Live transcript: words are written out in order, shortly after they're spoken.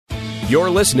You're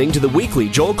listening to the weekly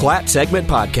Joel Klatt segment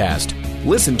podcast.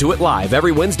 Listen to it live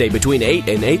every Wednesday between 8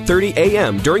 and 8:30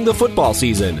 a.m. during the football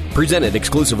season. Presented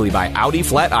exclusively by Audi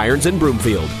Flat Irons in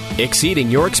Broomfield.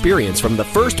 Exceeding your experience from the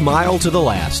first mile to the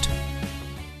last.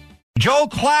 Joel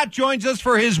Klatt joins us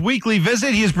for his weekly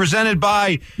visit. He is presented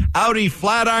by Audi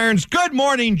Flat Irons. Good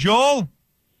morning, Joel.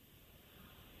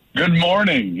 Good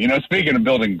morning. You know, speaking of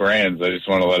building brands, I just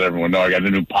want to let everyone know I got a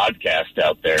new podcast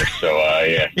out there, so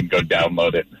you can go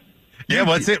download it. Yeah,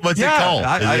 what's it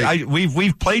called?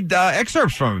 We've played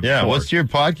excerpts from it. Yeah, what's your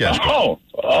podcast?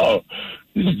 Oh,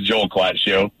 this is Joel Klatt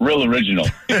Show. Real original.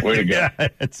 Way to go. Yeah,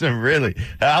 it's a really.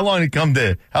 How long did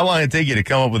it take you to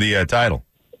come up with the title?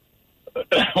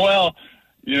 Well,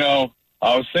 you know,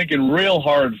 I was thinking real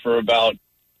hard for about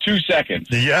 2 seconds.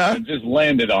 Yeah? And just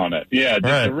landed on it. Yeah,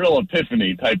 just a real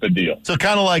epiphany type of deal. So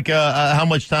kind of like how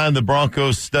much time the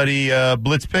Broncos study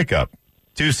blitz pickup.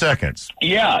 2 seconds.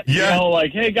 Yeah. You know,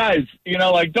 like, hey, guys, you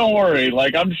know, like, don't worry.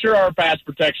 Like, I'm sure our pass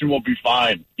protection will be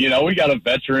fine. You know, we got a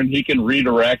veteran. He can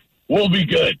redirect. We'll be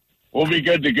good. We'll be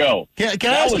good to go. That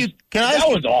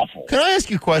was awful. Can I ask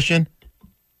you a question?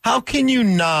 How can you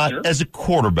not, as a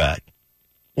quarterback,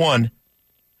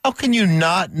 how can you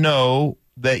not know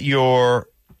that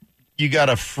you got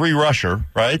a free rusher,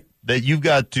 right? That you've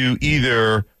got to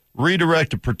either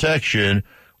redirect a protection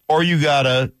or you got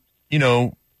to, you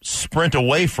know, sprint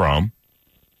away from.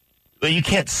 But you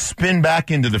can't spin back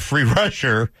into the free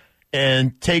rusher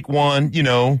and take one, you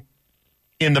know,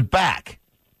 in the back.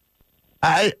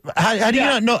 How do you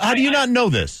not know? How do you not know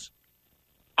this?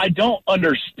 I don't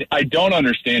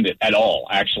understand it at all,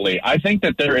 actually. I think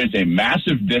that there is a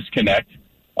massive disconnect.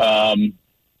 I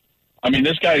mean,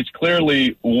 this guy is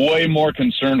clearly way more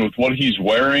concerned with what he's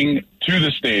wearing to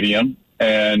the stadium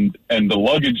and the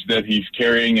luggage that he's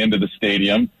carrying into the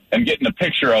stadium and getting a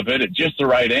picture of it at just the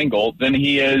right angle than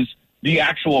he is the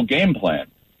actual game plan.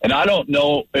 And I don't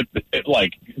know if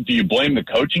do you blame the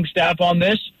coaching staff on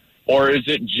this or is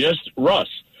it just Russ?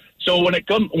 So when it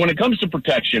comes to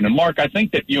protection, and Mark, I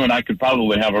think that you and I could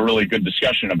probably have a really good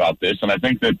discussion about this, and I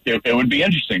think that it would be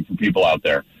interesting for people out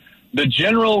there. The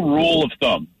general rule of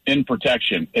thumb in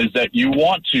protection is that you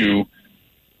want to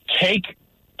take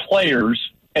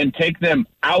players and take them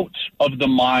out of the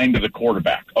mind of the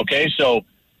quarterback. Okay, so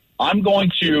I'm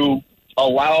going to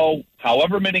allow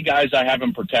however many guys I have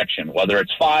in protection, whether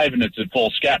it's 5 and it's a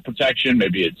full scat protection,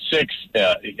 maybe it's 6,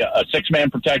 a 6-man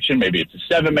protection, maybe it's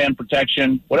a 7-man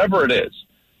protection, whatever it is.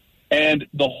 And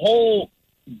the whole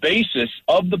basis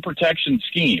of the protection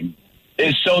scheme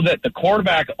is so that the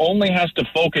quarterback only has to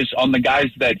focus on the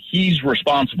guys that he's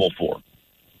responsible for.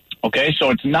 Okay, so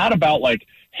it's not about like,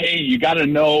 hey, you got to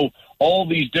know all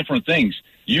these different things.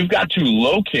 You've got to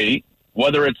locate,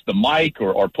 whether it's the mic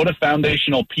or put a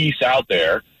foundational piece out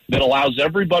there that allows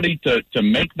everybody to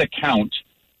make the count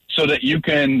so that you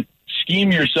can scheme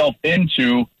yourself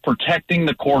into protecting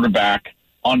the quarterback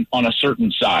on a certain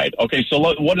side. Okay, so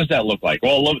what does that look like?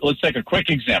 Well, let's take a quick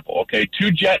example. Okay,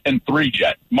 2-jet and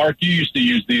 3-jet. Mark, you used to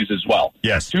use these as well.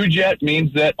 Yes. 2-jet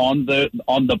means that on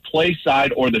the play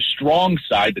side or the strong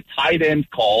side, the tight end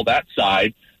call, that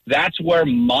side, that's where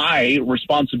my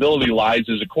responsibility lies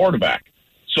as a quarterback.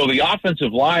 So the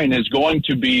offensive line is going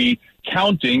to be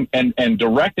counting and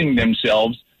directing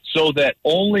themselves so that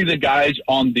only the guys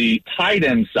on the tight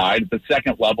end side, the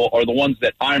second level, are the ones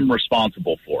that I'm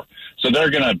responsible for. So they're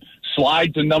going to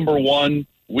slide to number 1,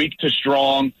 weak to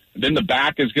strong. Then the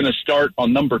back is going to start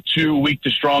on number 2, weak to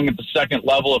strong at the second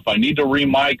level. If I need to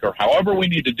re-mic or however we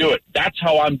need to do it, that's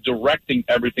how I'm directing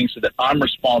everything so that I'm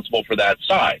responsible for that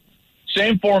side.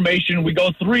 Same formation, we go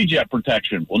 3-jet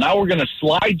protection. Well, now we're going to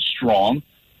slide strong.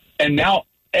 And now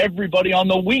everybody on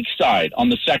the weak side on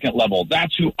the second level,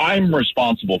 that's who I'm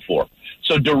responsible for.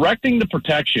 So directing the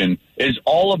protection is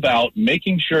all about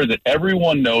making sure that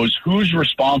everyone knows who's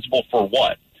responsible for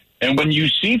what. And when you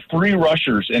see free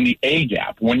rushers in the A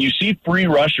gap, when you see free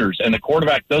rushers and the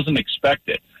quarterback doesn't expect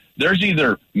it, there's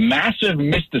either massive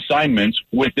missed assignments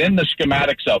within the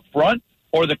schematics up front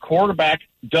or the quarterback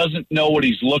doesn't know what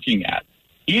he's looking at.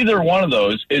 Either one of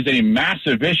those is a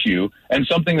massive issue and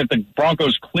something that the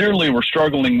Broncos clearly were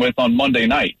struggling with on Monday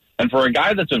night. And for a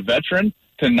guy that's a veteran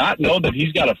to not know that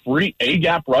he's got a free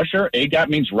A-gap rusher, A-gap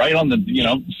means right on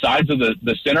the sides of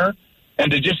the center,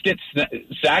 and to just get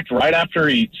sacked right after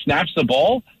he snaps the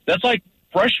ball, that's like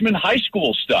freshman high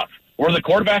school stuff where the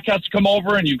quarterback has to come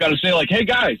over and you've got to say, like, hey,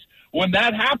 guys, when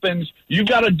that happens, you've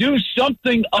got to do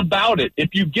something about it.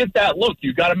 If you get that look,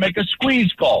 you've got to make a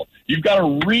squeeze call. You've got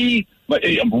to re-mic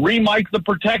the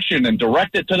protection and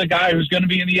direct it to the guy who's going to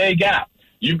be in the A-gap.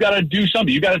 you've got to do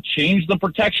something. You've got to change the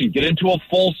protection, get into a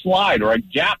full slide or a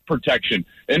gap protection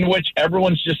in which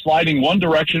everyone's just sliding one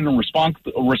direction and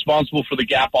responsible for the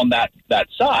gap on that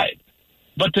side.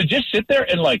 But to just sit there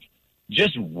and, like,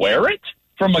 just wear it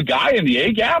from a guy in the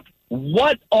A gap,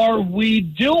 what are we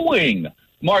doing?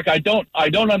 Mark, I don't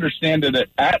understand it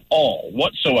at all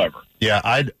whatsoever. Yeah,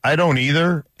 I don't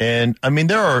either. And I mean,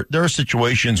 there are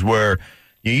situations where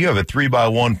you have a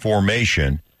 3-by-1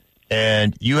 formation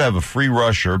and you have a free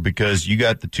rusher because you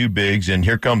got the two bigs and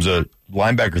here comes a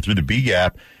linebacker through the B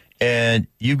gap and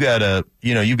you've got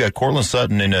Cortland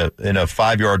Sutton in a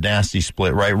 5-yard nasty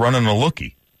split, right? Running a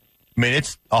lookie. I mean,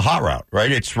 it's a hot route,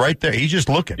 right? It's right there. He's just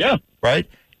looking. Yeah. Right?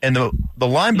 And the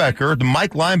linebacker, the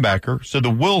Mike linebacker, so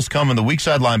the will's coming, the weak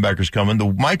side linebacker's coming.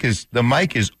 The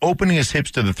Mike is opening his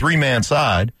hips to the 3-man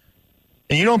side,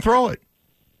 and you don't throw it.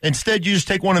 Instead, you just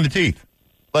take one in the teeth.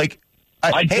 Like,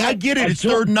 I get it. It's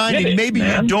 3rd and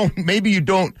 9. Maybe you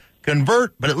don't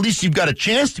convert, but at least you've got a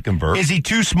chance to convert. Is he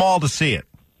too small to see it?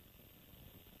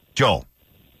 Joel.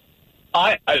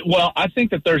 I think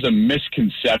that there's a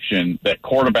misconception that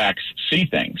quarterbacks see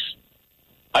things.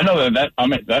 I know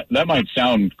that might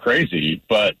sound crazy,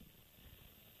 but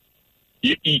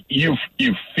you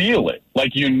feel it,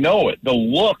 like you know it. The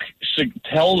look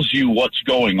tells you what's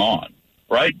going on,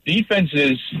 right?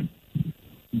 Defenses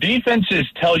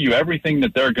tell you everything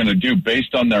that they're going to do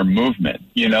based on their movement.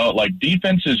 You know, like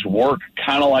defenses work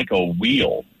kind of like a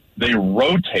wheel. They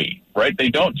rotate, right? They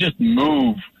don't just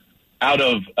move out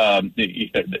of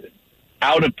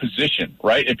position,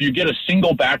 right? If you get a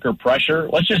single backer pressure,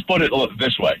 let's just put it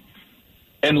this way.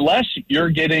 Unless you're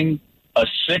getting a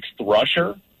 6th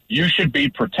rusher, you should be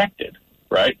protected,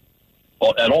 right?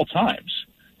 Well, at all times.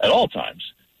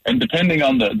 And depending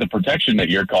on the protection that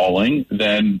you're calling,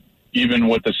 then even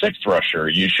with the 6th rusher,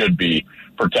 you should be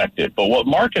protected. But what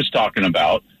Mark is talking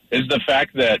about is the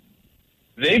fact that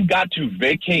they've got to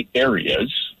vacate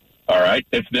areas, all right,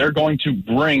 if they're going to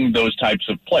bring those types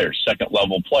of players,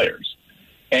 second-level players.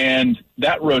 And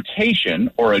that rotation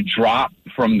or a drop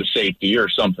from the safety or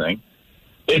something,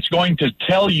 it's going to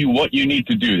tell you what you need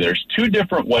to do. There's 2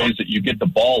 different ways that you get the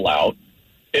ball out.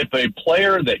 If a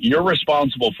player that you're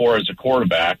responsible for as a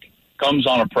quarterback comes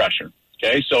on a pressure,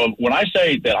 okay? So when I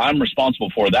say that I'm responsible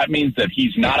for, that means that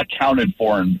he's not accounted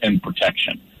for in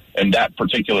protection, in that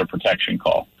particular protection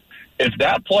call. If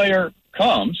that player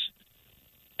comes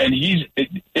and he's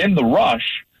in the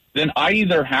rush, then I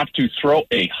either have to throw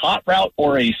a hot route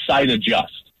or a side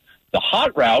adjust. The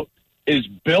hot route is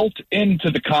built into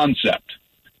the concept,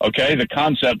 okay? The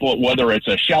concept, whether it's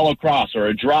a shallow cross or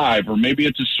a drive or maybe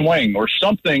it's a swing or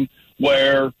something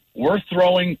where we're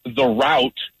throwing the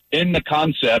route in the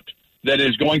concept that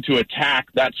is going to attack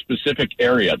that specific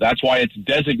area. That's why it's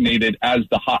designated as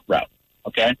the hot route,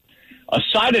 okay? A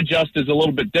side adjust is a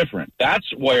little bit different.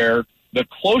 That's where the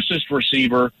closest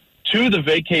receiver to the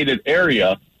vacated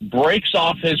area breaks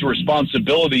off his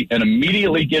responsibility and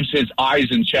immediately gives his eyes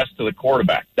and chest to the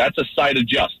quarterback. That's a side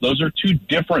adjust. Those are 2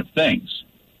 different things.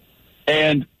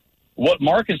 And what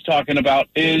Mark is talking about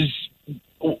is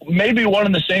maybe one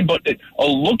and the same, but a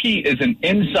lookie is an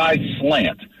inside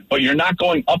slant, but you're not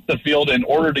going up the field in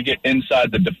order to get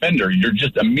inside the defender. You're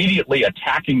just immediately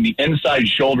attacking the inside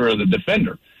shoulder of the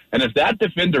defender. And if that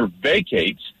defender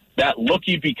vacates, that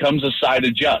lookie becomes a side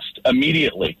adjust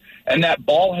immediately. And that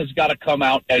ball has got to come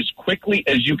out as quickly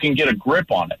as you can get a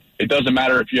grip on it. It doesn't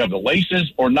matter if you have the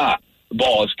laces or not. The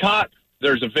ball is caught.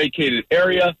 There's a vacated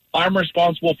area. I'm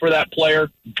responsible for that player.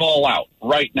 Ball out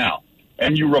right now.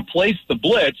 And you replace the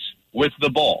blitz with the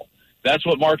ball. That's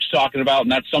what Mark's talking about,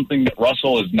 and that's something that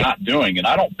Russell is not doing. And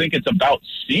I don't think it's about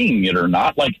seeing it or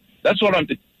not. Like, that's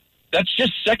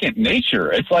just second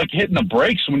nature. It's like hitting the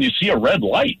brakes when you see a red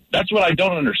light. That's what I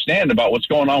don't understand about what's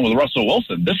going on with Russell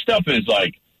Wilson. This stuff is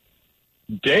like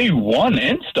day one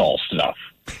install stuff.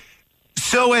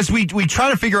 So as we try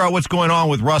to figure out what's going on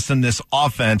with Russ in this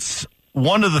offense,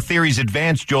 one of the theories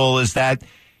advanced, Joel, is that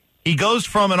he goes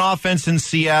from an offense in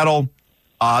Seattle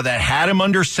that had him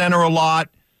under center a lot,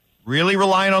 really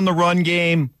relying on the run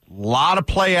game, a lot of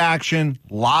play action,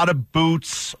 a lot of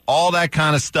boots, all that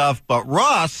kind of stuff. But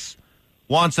Russ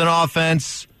wants an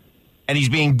offense, and he's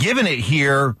being given it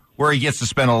here where he gets to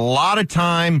spend a lot of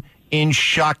time in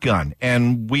shotgun,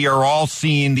 and we are all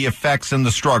seeing the effects and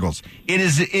the struggles.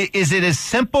 Is it as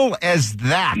simple as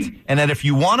that? And that if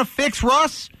you want to fix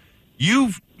Russ,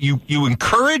 you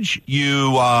encourage,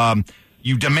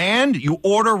 you demand, you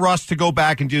order Russ to go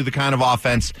back and do the kind of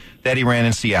offense that he ran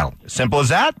in Seattle. Simple as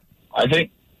that? I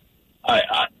think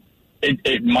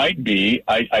it might be.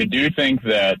 I do think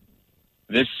that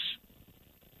this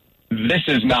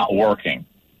is not working.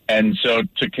 And so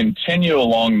to continue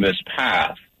along this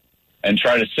path and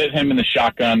try to sit him in the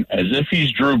shotgun as if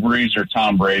he's Drew Brees or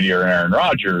Tom Brady or Aaron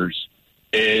Rodgers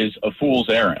is a fool's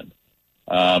errand.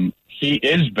 He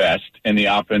is best in the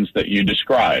offense that you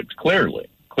described, clearly,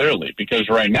 because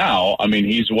right now, I mean,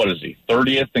 he's,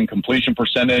 30th in completion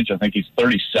percentage? I think he's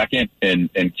 32nd in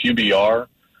QBR.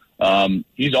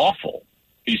 He's awful.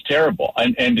 He's terrible.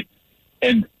 And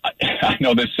I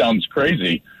know this sounds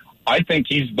crazy. I think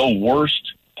he's the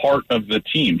worst part of the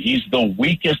team. He's the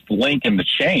weakest link in the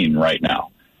chain right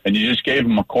now. And you just gave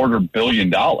him $250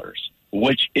 million,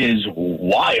 which is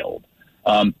wild.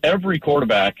 Every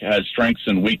quarterback has strengths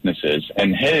and weaknesses,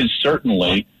 and his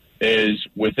certainly is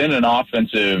within an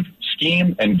offensive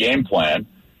scheme and game plan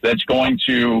that's going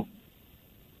to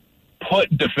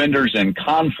put defenders in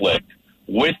conflict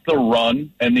with the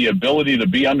run and the ability to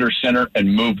be under center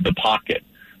and move the pocket.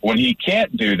 When he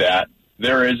can't do that,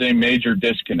 there is a major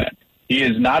disconnect. He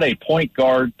is not a point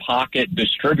guard pocket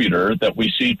distributor that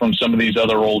we see from some of these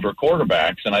other older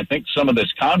quarterbacks, and I think some of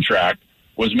this contract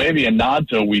was maybe a nod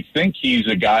to we think he's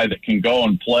a guy that can go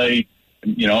and play,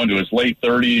 into his late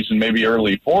 30s and maybe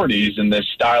early 40s in this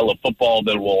style of football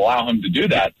that will allow him to do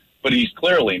that, but he's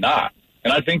clearly not.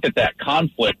 And I think that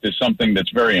conflict is something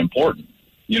that's very important.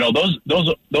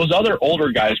 Those other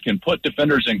older guys can put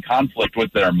defenders in conflict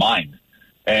with their mind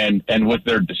and with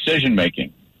their decision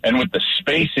making and with the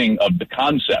spacing of the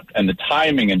concept and the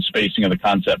timing and spacing of the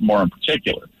concept more in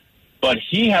particular. But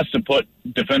he has to put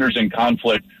defenders in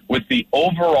conflict with the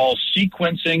overall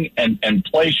sequencing and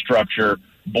play structure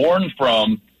born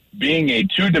from being a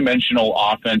two-dimensional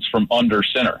offense from under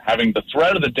center, having the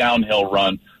threat of the downhill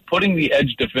run, putting the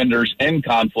edge defenders in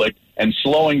conflict, and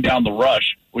slowing down the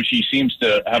rush, which he seems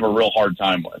to have a real hard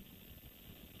time with.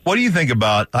 What do you think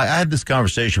about, I had this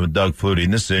conversation with Doug Flutie,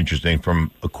 and this is interesting from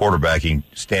a quarterbacking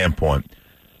standpoint,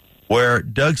 where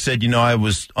Doug said, I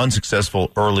was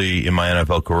unsuccessful early in my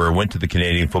NFL career, went to the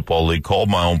Canadian Football League, called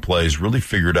my own plays, really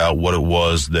figured out what it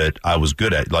was that I was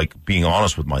good at, like being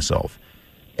honest with myself.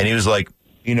 And he was like,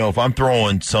 if I'm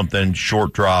throwing something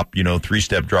short drop,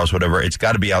 3-step drops, whatever, it's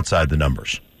got to be outside the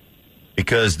numbers.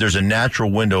 Because there's a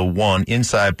natural window. One,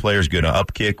 inside player's going to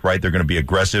up kick, right? They're going to be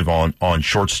aggressive on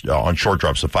short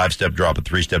drops, a 5-step drop, a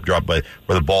 3-step drop, but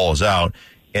where the ball is out.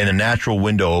 And a natural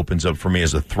window opens up for me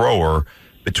as a thrower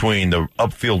between the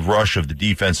upfield rush of the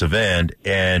defensive end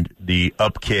and the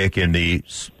up kick and the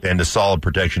solid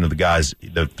protection of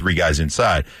the 3 guys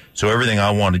inside. So everything I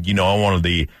wanted,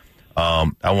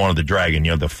 I wanted the dragon,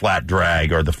 the flat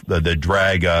drag or the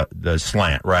drag, the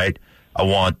slant, right? I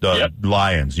want the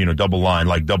lions, double line,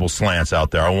 like double slants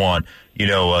out there. I want,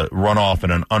 run off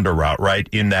and an under route, right?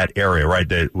 In that area, right?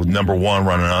 With number 1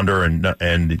 running under and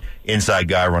the inside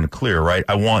guy running clear, right?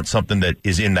 I want something that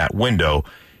is in that window.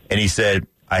 And he said,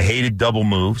 I hated double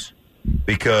moves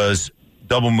because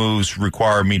double moves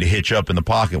require me to hitch up in the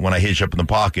pocket. When I hitch up in the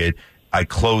pocket, I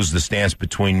close the stance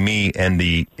between me and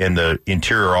the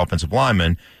interior offensive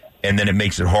lineman, and then it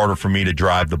makes it harder for me to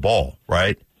drive the ball,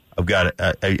 right?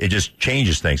 It just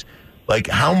changes things. Like,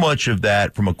 how much of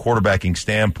that from a quarterbacking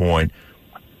standpoint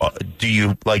do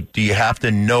you have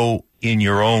to know in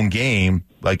your own game,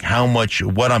 like how much,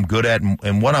 what I'm good at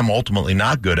and what I'm ultimately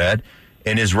not good at?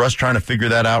 And is Russ trying to figure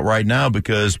that out right now?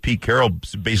 Because Pete Carroll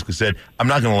basically said, I'm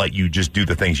not going to let you just do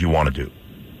the things you want to do.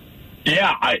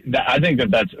 Yeah, I think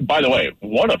that's, by the way,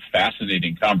 what a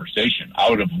fascinating conversation.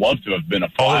 I would have loved to have been a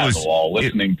fly on the wall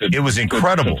listening to. It was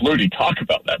incredible. To Flutie talk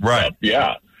about that stuff.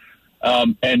 Yeah.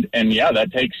 And that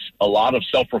takes a lot of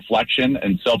self-reflection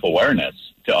and self-awareness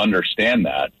to understand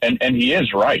that. And he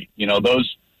is right.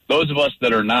 Those of us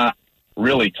that are not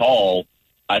really tall,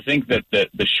 I think that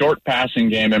the short passing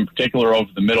game in particular over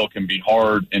the middle can be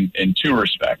hard in 2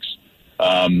 respects.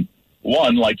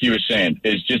 One, like you were saying,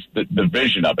 is just the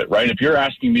vision of it, right? If you're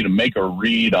asking me to make a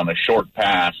read on a short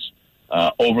pass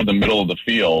over the middle of the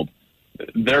field,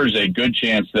 there's a good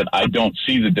chance that I don't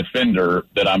see the defender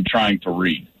that I'm trying to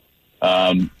read.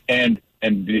 And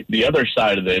the other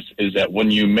side of this is that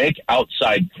when you make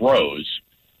outside throws,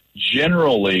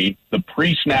 generally the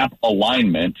pre-snap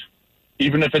alignment,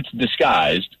 even if it's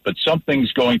disguised, but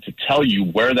something's going to tell you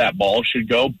where that ball should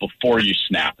go before you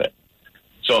snap it.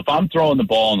 So if I'm throwing the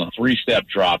ball in a 3-step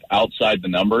drop outside the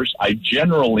numbers, I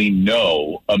generally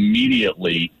know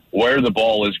immediately where the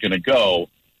ball is going to go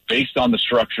based on the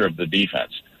structure of the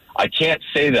defense. I can't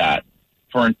say that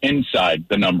for an inside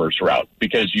the numbers route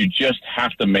because you just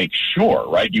have to make sure,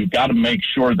 right? You've got to make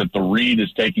sure that the read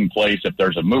is taking place, if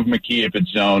there's a movement key, if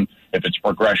it's zone, if it's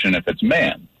progression, if it's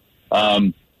man.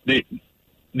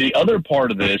 The other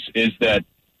part of this is that,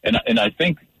 and I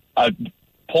think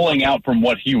pulling out from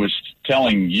what he was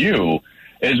telling you,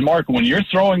 is, Mark, when you're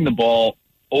throwing the ball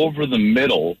over the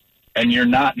middle and you're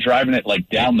not driving it like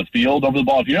down the field over the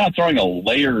ball, if you're not throwing a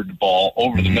layered ball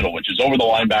over the middle, which is over the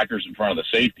linebackers in front of the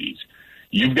safeties,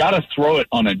 you've got to throw it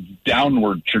on a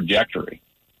downward trajectory.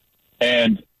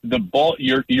 And the ball,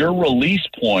 your release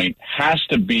point has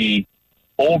to be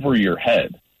over your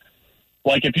head.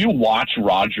 Like if you watch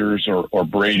Rodgers or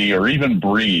Brady or even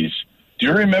Breeze, do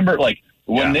you remember like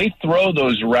when they throw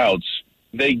those routes,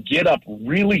 they get up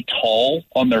really tall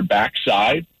on their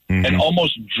backside and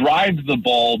almost drive the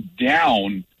ball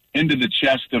down into the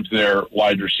chest of their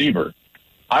wide receiver.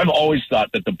 I've always thought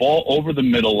that the ball over the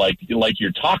middle, like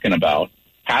you're talking about,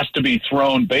 has to be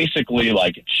thrown basically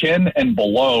like chin and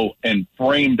below and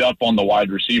framed up on the wide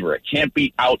receiver. It can't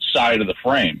be outside of the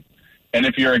frame. And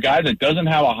if you're a guy that doesn't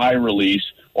have a high release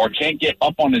or can't get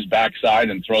up on his backside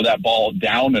and throw that ball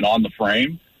down and on the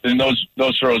frame, then those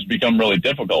throws become really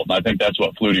difficult. And I think that's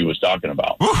what Flutie was talking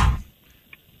about. Whew.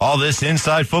 All this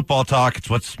inside football talk, it's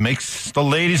what makes the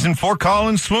ladies in Fort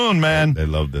Collins swoon, man. They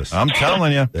love this. I'm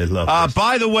telling you. They love this.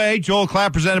 By the way, Joel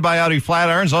Klatt presented by Audi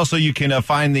Flatirons. Also, you can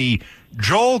find the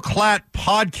Joel Klatt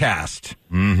podcast.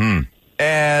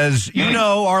 As you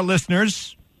know, our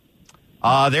listeners,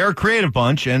 they're a creative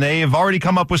bunch, and they have already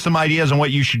come up with some ideas on what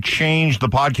you should change the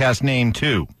podcast name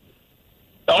to.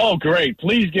 Oh, great.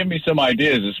 Please give me some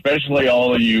ideas, especially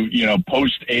all of you,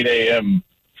 post 8 a.m.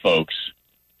 folks.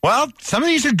 Well, some of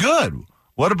these are good.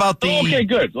 What about the... okay,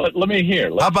 good. Let me hear.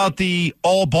 How about the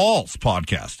All Balls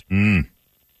podcast?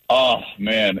 Oh,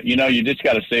 man. You just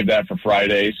got to save that for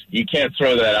Fridays. You can't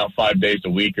throw that out 5 days a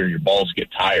week or your balls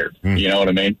get tired. You know what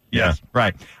I mean? Yes,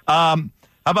 right. How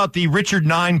about the Richard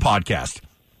 9 podcast?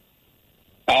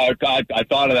 I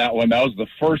thought of that one. That was the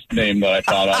first name that I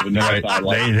thought of. And then I thought,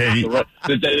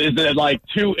 is it like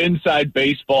two inside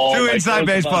baseball? Two inside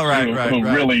baseball, right. Who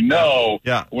really know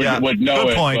would know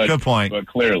it. Good point. But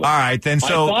clearly. All right, then.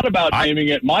 So I thought about naming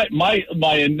it. My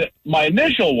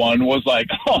initial one was like,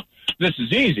 this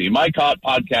is easy. My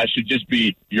podcast should just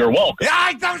be You're Welcome. Yeah,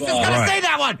 I was just going to say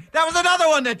that one. That was another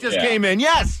one that just came in.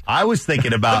 Yes. I was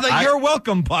thinking about the You're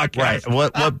Welcome podcast.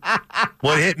 Right.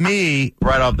 What hit me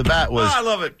right off the bat was I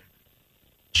love it.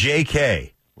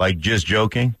 JK, like just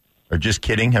joking or just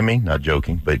kidding. I mean, not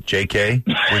joking, but JK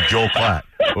with Joel Klatt.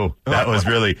 Oh, that was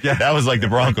really that was like the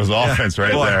Broncos offense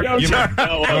right there. I'll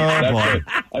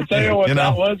tell you what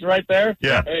that was right there.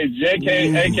 Yeah. Hey,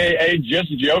 JK, a.k.a.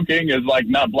 just joking, is like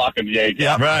not blocking the A.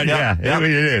 Yeah, right. Yeah, it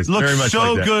is. Looks very much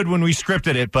so like good when we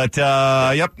scripted it, but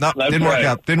didn't work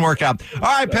out. Didn't work out. All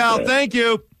right, pal. Thank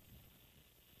you.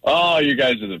 Oh, you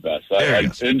guys are the best. I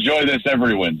enjoy this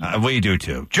every Wednesday. We do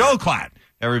too. Joel Klatt,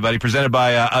 everybody, presented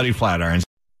by Audi Flatirons.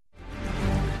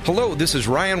 Hello, this is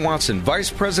Ryan Watson, Vice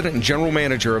President and General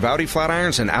Manager of Audi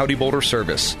Flatirons and Audi Boulder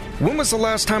Service. When was the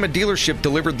last time a dealership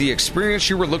delivered the experience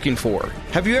you were looking for?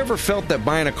 Have you ever felt that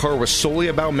buying a car was solely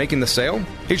about making the sale?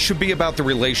 It should be about the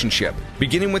relationship,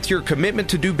 beginning with your commitment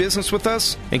to do business with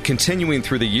us and continuing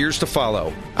through the years to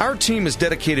follow. Our team is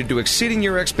dedicated to exceeding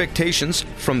your expectations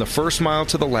from the first mile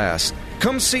to the last.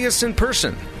 Come see us in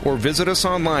person or visit us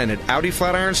online at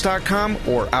AudiFlatirons.com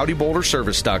or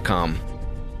AudiBoulderService.com.